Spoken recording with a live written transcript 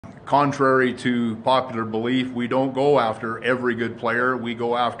contrary to popular belief, we don't go after every good player. We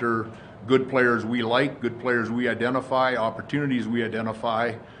go after good players we like, good players we identify, opportunities we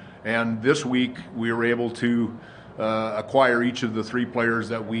identify. And this week we were able to acquire each of the 3 players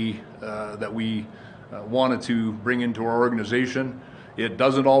that we wanted to bring into our organization. It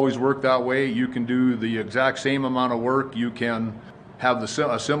doesn't always work that way. You can do the exact same amount of work. You can have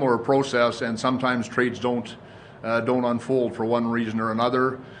a similar process, and sometimes trades don't unfold for one reason or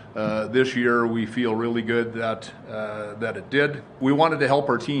another. This year we feel really good that it did. We wanted to help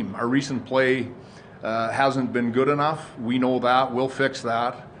our team. Our recent play hasn't been good enough. We know that. We'll fix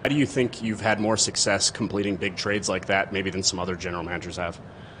that. How do you think you've had more success completing big trades like that maybe than some other general managers have?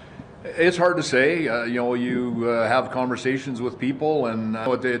 It's hard to say. You have conversations with people, and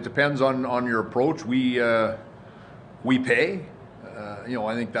it depends on your approach. We pay.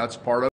 I think that's part of it.